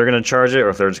wondering if they're going to charge it or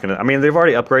if they're just going to. I mean, they've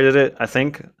already upgraded it. I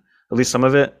think at least some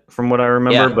of it from what I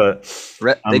remember.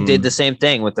 But they did the same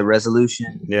thing with the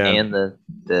resolution and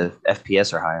the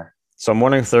FPS are higher. So I'm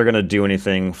wondering if they're going to do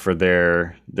anything for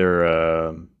their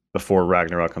before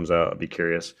Ragnarok comes out. I'd be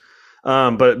curious.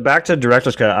 But back to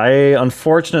Director's Cut. I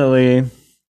unfortunately,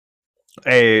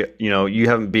 you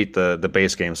haven't beat the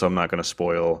base game, so I'm not going to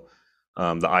spoil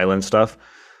the island stuff.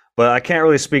 But I can't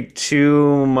really speak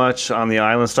too much on the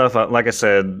island stuff. Like I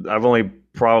said, I've only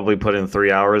probably put in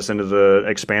 3 hours into the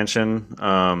expansion.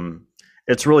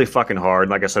 It's really fucking hard.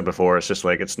 Like I said before, it's just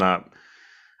like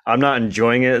I'm not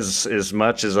enjoying it as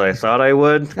much as I thought I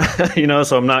would,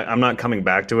 so I'm not coming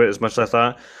back to it as much as I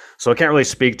thought. So I can't really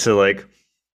speak to like,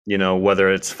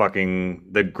 whether it's fucking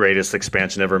the greatest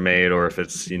expansion ever made or if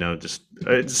it's, just,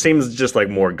 it seems just like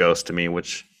more Ghost to me,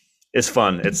 which is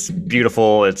fun. It's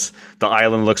beautiful. The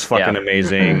island looks fucking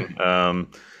amazing.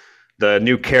 The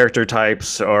new character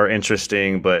types are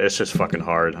interesting, but it's just fucking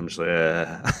hard. I'm just like,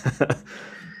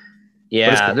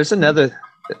 Yeah, cool. There's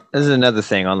another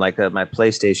thing on like my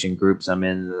PlayStation groups I'm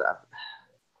in.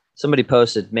 Somebody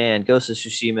posted, man, Ghost of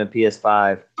Tsushima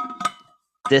PS5.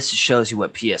 This shows you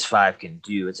what PS5 can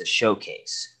do. It's a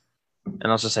showcase. And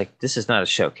I was just like, this is not a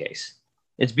showcase.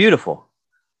 It's beautiful.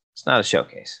 It's not a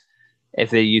showcase.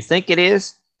 If you think it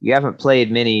is, you haven't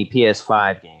played many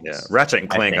PS5 games. Yeah, Ratchet and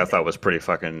Clank I thought was pretty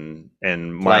fucking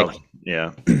and mild. Like,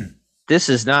 yeah. This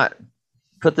is not.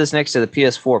 Put this next to the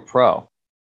PS4 Pro,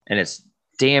 and it's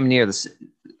damn near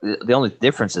the only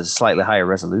difference is slightly higher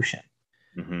resolution.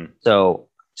 Mm-hmm. So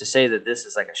to say that this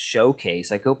is like a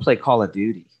showcase, like go play Call of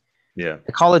Duty. Yeah,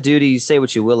 the Call of Duty, you say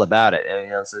what you will about it.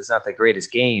 So it's not the greatest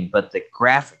game, but the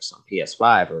graphics on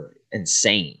PS5 are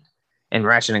insane, and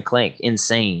Ratchet and Clank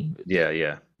insane.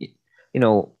 Yeah.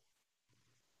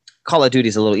 Call of Duty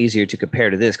is a little easier to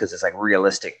compare to this because it's like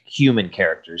realistic human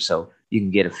characters, so you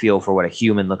can get a feel for what a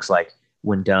human looks like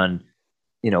when done.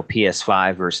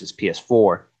 PS5 versus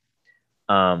PS4.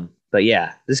 But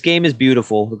yeah, this game is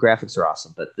beautiful. The graphics are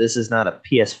awesome, but this is not a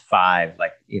PS5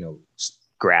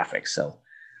 graphics. So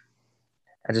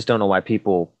I just don't know why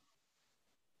people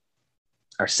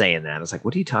are saying that. It's like,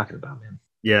 what are you talking about, man?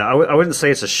 Yeah, I wouldn't say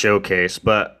it's a showcase,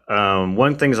 but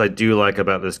one things I do like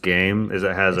about this game is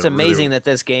it has It's amazing that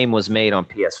this game was made on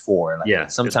PS4. Like yeah,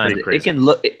 sometimes it can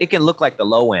look like the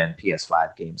low end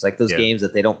PS5 games, like those games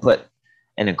that they don't put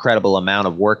an incredible amount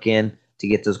of work in to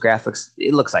get those graphics.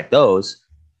 It looks like those,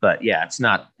 but yeah, it's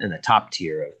not in the top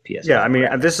tier of PS5. Yeah, I mean,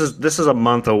 this is a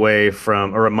month away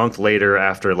from, or a month later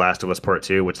after Last of Us Part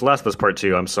Two, which Last of Us Part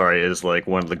Two, I'm sorry, is like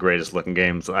one of the greatest looking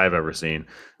games I've ever seen.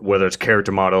 Whether it's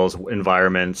character models,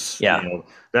 environments, yeah,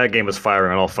 that game is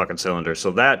firing on all fucking cylinders. So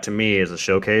that to me is a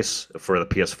showcase for the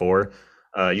PS4.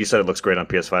 You said it looks great on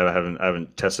PS5. I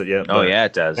haven't tested it yet. Oh yeah,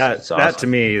 it does. That to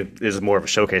me is more of a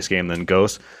showcase game than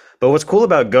Ghost. But what's cool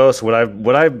about Ghost, what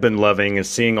I've been loving is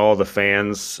seeing all the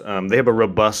fans. They have a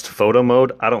robust photo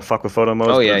mode. I don't fuck with photo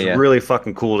modes. It's really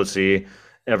fucking cool to see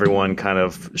everyone kind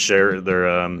of share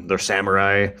their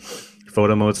samurai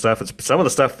photo mode stuff. It's some of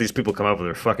the stuff these people come up with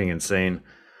are fucking insane.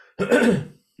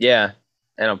 Yeah,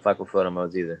 I don't fuck with photo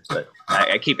modes either, but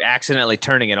I keep accidentally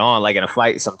turning it on like in a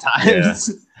fight sometimes.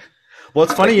 Yeah. Well,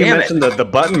 it's funny you mentioned the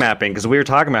button mapping because we were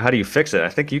talking about how do you fix it. I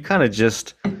think you kind of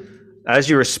just, as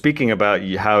you were speaking about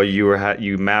how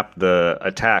you mapped the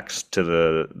attacks to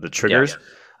the triggers, I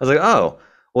was like, oh,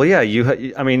 well, yeah.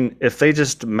 I mean, if they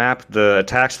just map the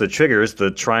attacks to the triggers,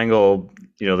 the triangle,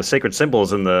 the sacred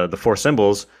symbols and the four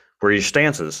symbols were your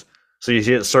stances. So you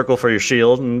hit circle for your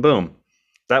shield, and boom,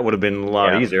 that would have been a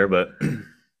lot easier. But yeah,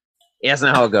 that's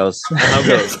not how it goes.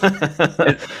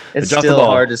 It's still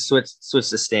hard to switch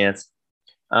the stance.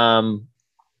 I'm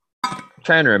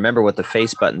trying to remember what the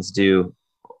face buttons do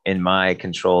in my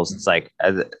controls. It's like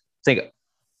I think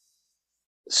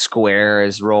square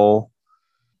is roll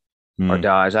or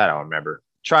dodge. I don't remember.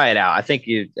 Try it out. I think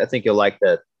you'll like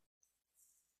that.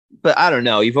 But I don't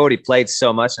know. You've already played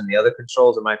so much in the other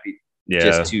controls. It might be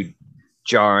just too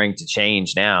jarring to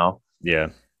change now. Yeah.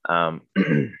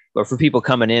 But for people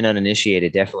coming in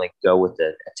uninitiated, definitely go with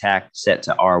the attack set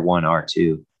to R1,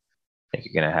 R2. I think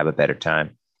you're going to have a better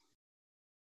time.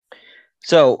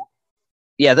 So,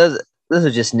 yeah, those are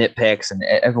just nitpicks, and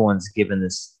everyone's giving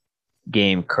this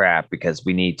game crap because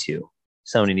we need to.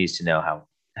 Sony needs to know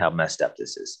how messed up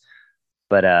this is.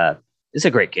 But it's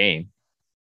a great game.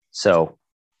 So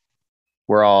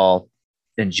we're all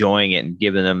enjoying it and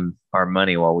giving them our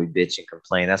money while we bitch and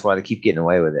complain. That's why they keep getting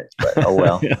away with it. But oh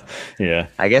well. Yeah.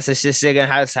 I guess it's just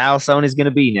how Sony's going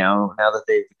to be now. Now that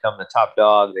they've become the top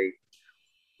dog,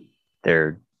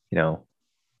 they're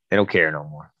they don't care no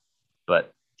more. But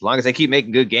as long as they keep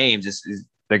making good games,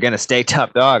 they're going to stay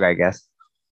top dog, I guess.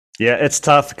 Yeah, it's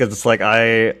tough because it's like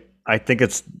I think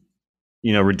it's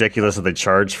ridiculous that they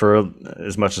charge for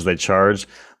as much as they charge,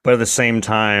 but at the same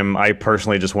time, I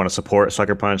personally just want to support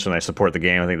Sucker Punch and I support the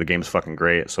game. I think the game's fucking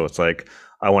great, so it's like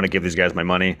I want to give these guys my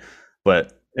money,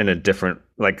 but in a different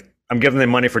I'm giving them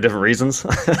money for different reasons.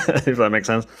 If that makes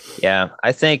sense. Yeah,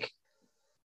 I think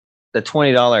the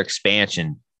 $20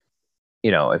 expansion.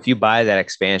 If you buy that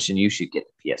expansion, you should get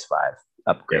the PS5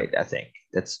 upgrade. I think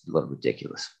that's a little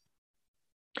ridiculous.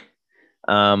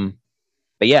 But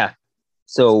yeah,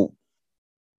 so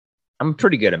I'm a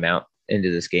pretty good amount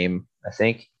into this game. I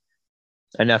think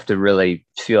enough to really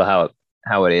feel how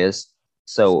it is.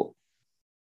 So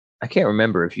I can't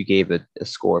remember if you gave a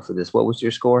score for this. What was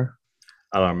your score?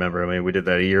 I don't remember. I mean, we did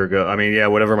that a year ago. I mean, yeah,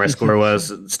 whatever my score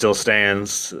was, it still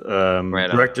stands.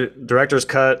 Director's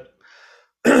cut.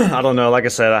 I don't know. Like I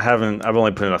said, I've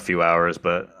only put in a few hours,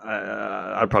 but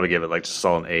I'd probably give it just a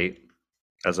solid 8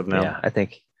 as of now. Yeah, I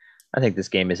think this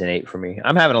game is an 8 for me.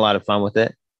 I'm having a lot of fun with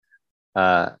it.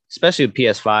 Especially with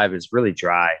PS5, it's really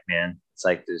dry, man. It's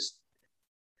like there's,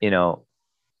 kind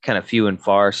of few and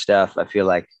far stuff. I feel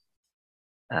like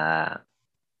PS5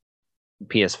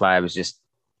 is just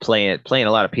playing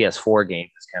a lot of PS4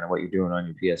 games. Is kind of what you're doing on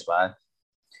your PS5.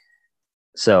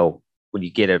 So when you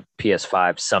get a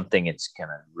PS5 something, it's kind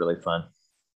of really fun.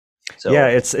 So yeah,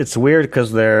 it's weird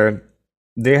because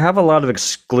they have a lot of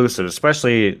exclusives,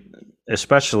 especially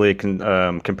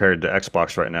compared to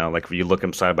Xbox right now. Like if you look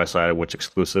them side by side, which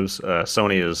exclusives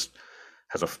Sony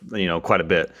has quite a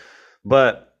bit,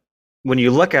 but when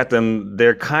you look at them,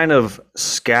 they're kind of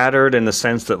scattered in the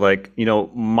sense that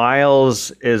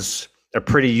Miles is a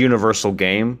pretty universal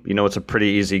game. It's a pretty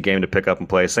easy game to pick up and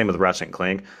play. Same with Ratchet and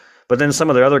Clank. But then some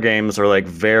of their other games are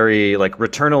very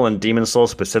Returnal and Demon's Souls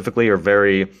specifically are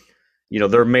very,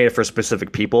 they're made for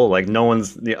specific people.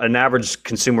 An average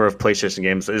consumer of PlayStation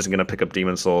games isn't going to pick up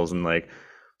Demon's Souls and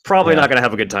probably not going to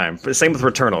have a good time. But same with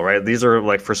Returnal, right? These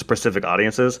are for specific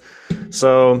audiences.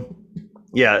 So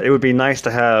yeah, it would be nice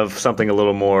to have something a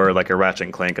little more like a Ratchet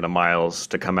and Clank and a Miles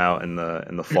to come out in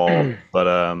the fall. But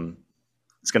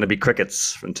it's going to be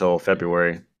crickets until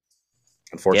February.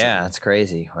 Unfortunately, yeah, that's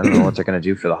crazy. I don't know what they're gonna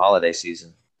do for the holiday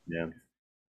season. Yeah,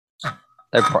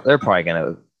 they're probably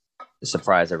gonna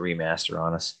surprise a remaster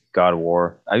on us. God of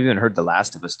War. I've even heard The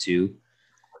Last of Us 2.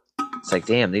 It's like,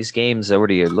 damn, these games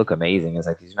already look amazing. It's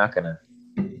like he's not gonna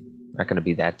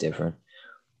be that different.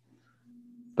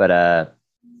 But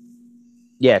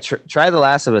yeah, try The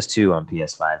Last of Us 2 on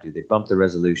PS5, dude. They bumped the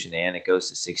resolution and it goes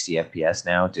to 60 FPS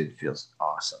now, dude. It feels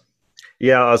awesome.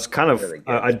 Yeah, I was kind of. Really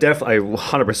I definitely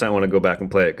 100% want to go back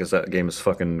and play it because that game is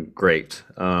fucking great.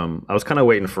 I was kind of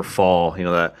waiting for fall. You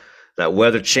know that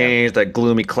weather change, that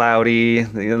gloomy, cloudy.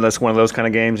 You know, that's one of those kind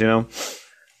of games. You know.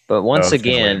 But once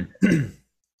again,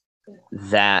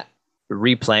 that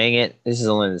replaying it. This is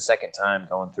only the second time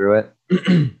going through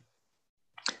it.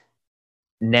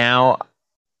 Now,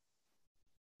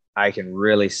 I can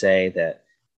really say that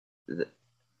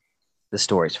the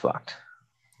story's fucked.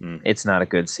 It's not a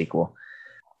good sequel.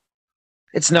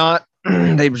 It's not.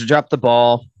 They dropped the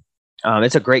ball.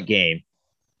 It's a great game,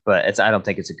 but I don't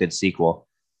think it's a good sequel.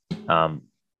 And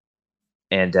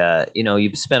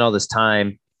you've spent all this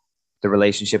time, the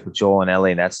relationship with Joel and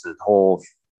Ellie, and that's the whole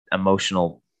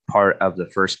emotional part of the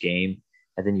first game.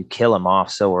 And then you kill them off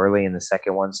so early in the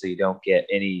second one, so you don't get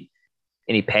any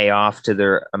payoff to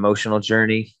their emotional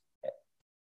journey.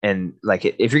 And like,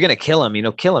 if you're gonna kill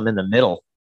them, kill them in the middle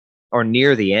or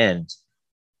near the end.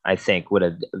 I think would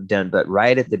have done, but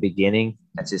right at the beginning,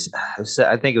 I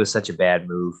think it was such a bad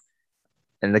move.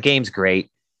 And the game's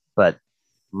great, but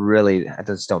really, I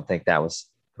just don't think that was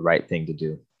the right thing to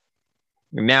do.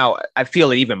 Now I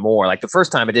feel it even more. Like the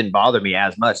first time, it didn't bother me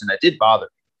as much, and it did bother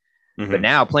me. Mm-hmm. But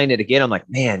now playing it again, I'm like,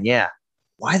 man, yeah,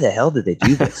 why the hell did they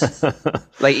do this?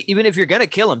 Like, even if you're gonna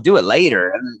kill them, do it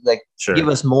later. Like, give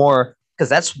us more, because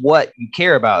that's what you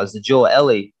care about is the Joel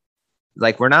Ellie.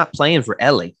 Like, we're not playing for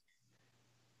Ellie.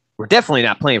 We're definitely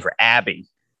not playing for Abby.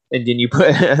 And then you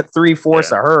put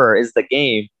 3/4 of her is the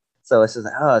game. So it's just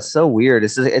it's so weird.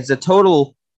 It's a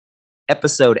total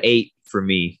episode 8 for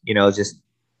me. Just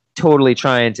totally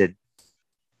trying to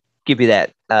give you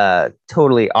that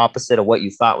totally opposite of what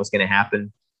you thought was going to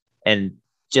happen, and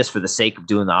just for the sake of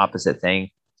doing the opposite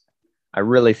thing. I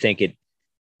really think it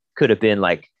could have been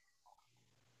like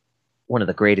one of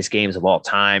the greatest games of all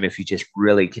time if you just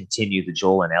really continue the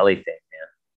Joel and Ellie thing,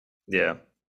 man.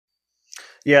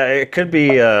 Yeah, it could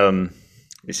be.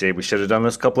 You see, we should have done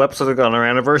this a couple episodes ago on our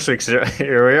anniversary.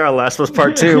 Here we are, Last of Us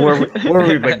Part 2, where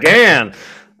we began.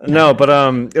 No, but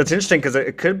it's interesting because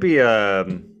it could be. I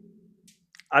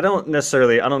don't know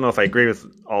if I agree with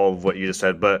all of what you just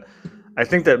said, but I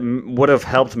think that would have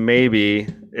helped maybe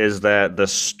is that the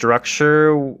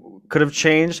structure could have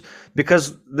changed,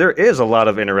 because there is a lot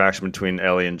of interaction between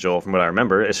Ellie and Joel from what I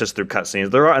remember. It's just through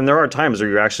cutscenes. There are times where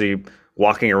you're actually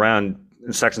walking around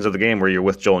in sections of the game where you're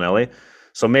with Joel and Ellie.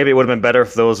 So maybe it would have been better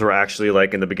if those were actually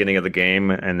like in the beginning of the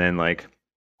game, and then like,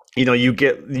 you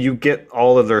get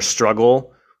all of their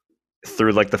struggle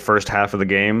through like the first half of the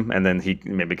game, and then he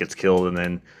maybe gets killed, and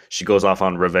then she goes off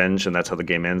on revenge, and that's how the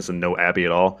game ends, and no Abby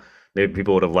at all. Maybe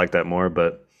people would have liked that more,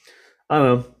 but I don't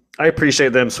know. I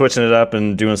appreciate them switching it up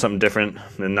and doing something different,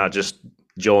 and not just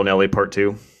Joel and Ellie Part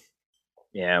 2.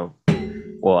 Yeah.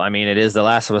 Well, I mean, it is The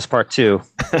Last of Us Part 2.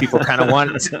 People kind of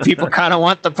want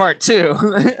the Part 2.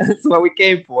 That's what we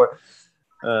came for.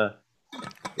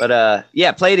 But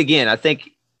play it again. I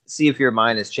think, see if your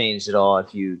mind has changed at all,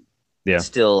 if you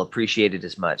still appreciate it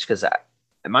as much. Because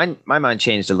my mind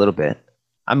changed a little bit.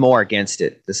 I'm more against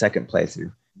it the second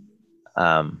playthrough.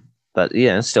 But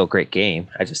yeah, it's still a great game.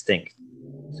 I just think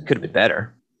it could have been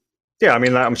better. Yeah, I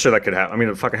mean, I'm sure that could happen. I mean,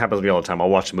 it fucking happens to me all the time. I'll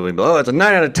watch a movie and be, it's a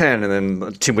 9 out of 10, and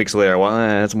then 2 weeks later,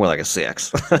 it's more like a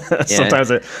 6. Sometimes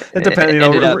it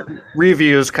depends.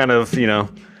 Reviews kind of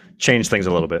change things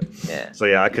a little bit. Yeah. So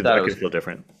yeah, I could feel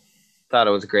different. Thought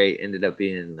it was great. Ended up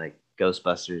being like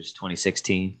Ghostbusters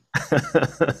 2016.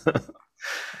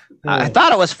 I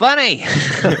thought it was funny.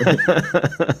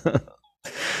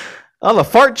 Oh, the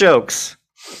fart jokes.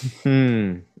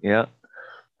 Yeah.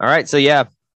 All right. So yeah,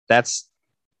 that's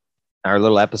our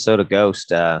little episode of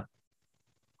Ghost.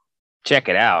 Check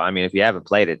it out. I mean, if you haven't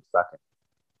played it, fucking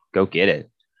go get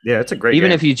it. Yeah, it's a great game.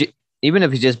 Even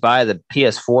if you just buy the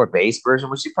PS4 base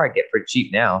version, which you probably get pretty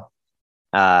cheap now,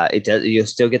 you'll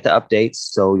still get the updates,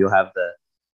 so you'll have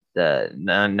the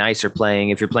nicer playing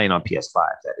if you're playing on PS5,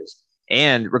 that is.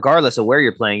 And regardless of where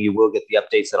you're playing, you will get the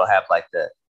updates that'll have like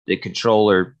the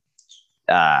controller,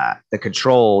 the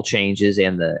control changes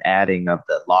and the adding of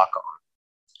the lock on.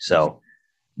 So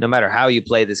no matter how you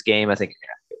play this game, I think you're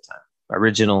gonna have a good time.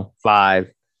 Original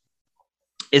 5.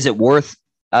 Is it worth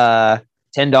 $10?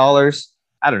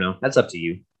 I don't know. That's up to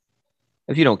you.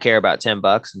 If you don't care about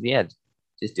 $10, yeah,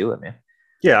 just do it, man.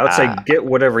 Yeah, I would say get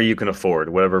whatever you can afford,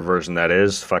 whatever version that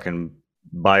is. Fucking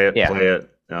buy it, play it.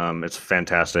 It's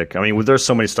fantastic. I mean, there's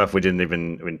so many stuff we didn't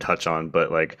even touch on,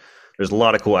 but like, there's a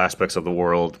lot of cool aspects of the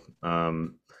world.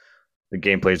 The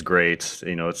gameplay is great.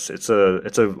 You know, it's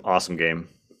an awesome game.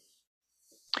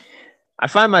 I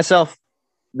find myself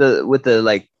with the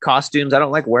like costumes. I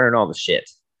don't like wearing all the shit.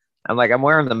 I'm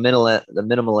wearing the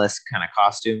minimalist kind of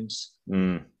costumes.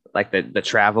 Like the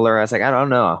traveler. I was like, I don't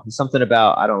know. Something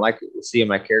about I don't like seeing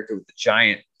my character with the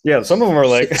giant. Yeah, some of them are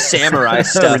like samurai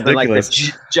stuff and like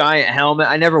the giant helmet.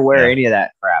 I never wear any of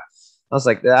that crap. I was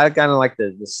like, I kind of like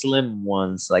the slim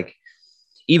ones. Like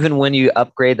even when you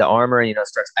upgrade the armor and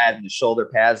starts adding the shoulder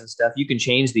pads and stuff, you can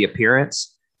change the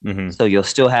appearance. So you'll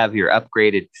still have your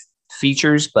upgraded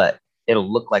features, but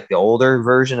it'll look like the older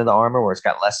version of the armor where it's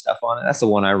got less stuff on it. That's the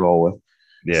one I roll with.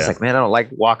 Yeah, it's like, man, I don't like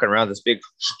walking around this big.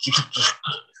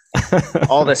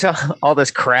 all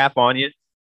this crap on you.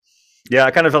 Yeah,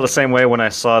 I kind of felt the same way when I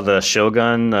saw the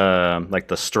Shogun, like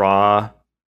the straw,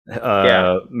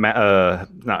 not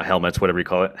helmets, whatever you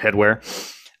call it, headwear.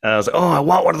 I was like, oh, I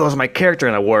want one of those on my character,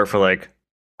 and I wore it for like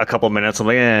a couple minutes. I'm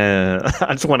like,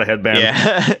 I just want a headband.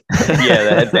 Yeah, yeah,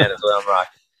 the headband is what I'm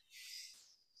rocking.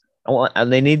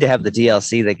 And they need to have the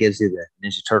DLC that gives you the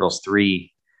Ninja Turtles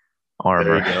 3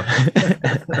 armor. There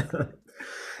you go.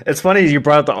 It's funny you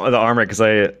brought up the armor because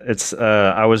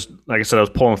I was like I said, I was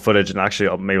pulling footage, and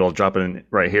actually maybe I'll drop it in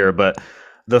right here. But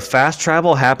the fast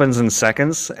travel happens in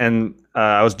seconds, and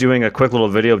I was doing a quick little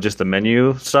video of just the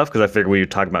menu stuff because I figured we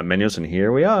would talk about menus, and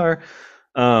here we are.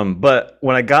 But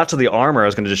when I got to the armor, I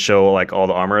was going to just show like all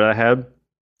the armor that I had.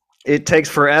 It takes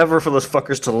forever for those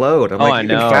fuckers to load. I'm like, you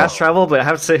can fast travel, but I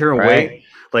have to sit here and wait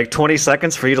like 20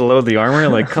 seconds for you to load the armor.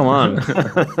 Like, come on.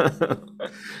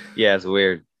 Yeah, it's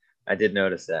weird. I did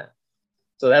notice that.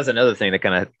 So that's another thing that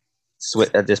kind of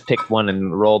I just picked one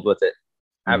and rolled with it.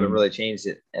 I haven't really changed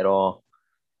it at all.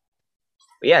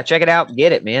 But yeah, check it out.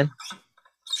 Get it, man.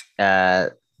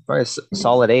 Probably a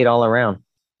solid 8 all around.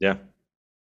 Yeah.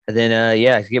 And then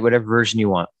get whatever version you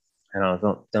want. I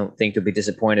don't think you'll be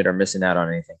disappointed or missing out on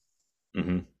anything.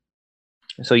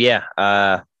 So yeah,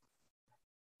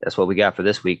 that's what we got for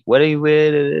this week. I don't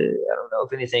know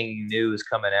if anything new is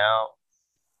coming out.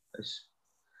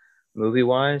 Movie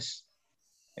wise,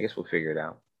 I guess we'll figure it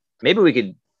out. Maybe we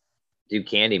could do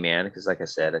Candyman because, like I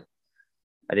said,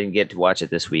 I didn't get to watch it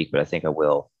this week, but I think I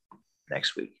will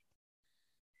next week.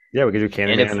 Yeah, we could do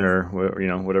Candyman or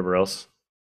whatever else.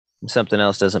 If something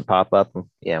else doesn't pop up,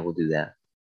 yeah, we'll do that.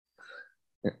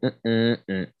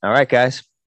 All right, guys.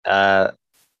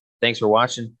 Thanks for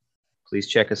watching. Please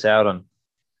check us out on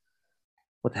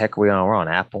what the heck are we on? We're on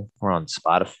Apple. We're on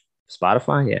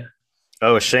Spotify. Yeah.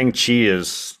 Oh, Shang-Chi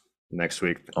is next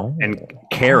week. Oh. And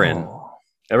Karen.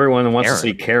 Everyone wants to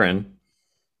see Karen.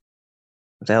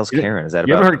 What the hell's Karen? Is that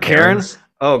you ever heard Karen's?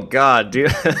 Oh God,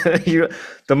 dude!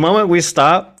 The moment we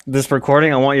stop this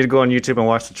recording, I want you to go on YouTube and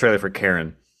watch the trailer for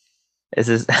Karen. Is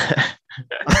this?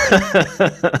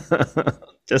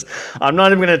 I'm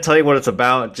not even going to tell you what it's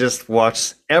about. Just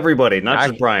watch everybody, not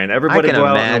just Brian. Everybody go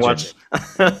out and watch.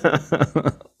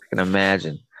 I can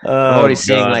imagine. I'm already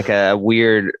seeing like a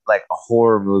weird, like a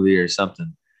horror movie or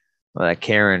something. Like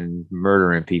Karen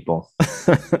murdering people.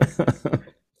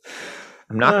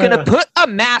 I'm not going to put a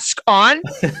mask on.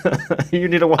 You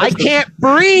need to watch. I can't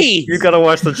breathe. You got to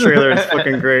watch the trailer. It's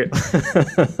fucking great.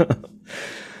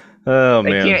 Oh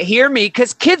man. They can't hear me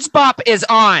because Kids Bop is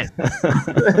on.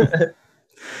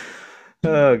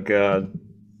 Oh God.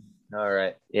 All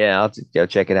right. Yeah, I'll go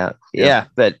check it out. Yeah,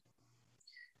 but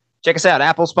check us out.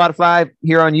 Apple, Spotify,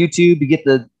 here on YouTube. You get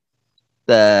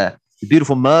the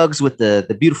beautiful mugs with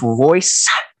the beautiful voice.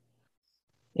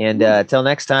 And until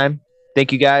next time,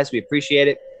 thank you guys. We appreciate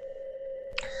it.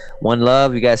 One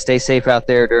love. You guys stay safe out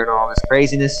there during all this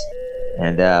craziness.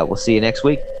 And we'll see you next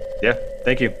week. Yeah.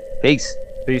 Thank you. Peace.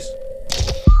 Peace.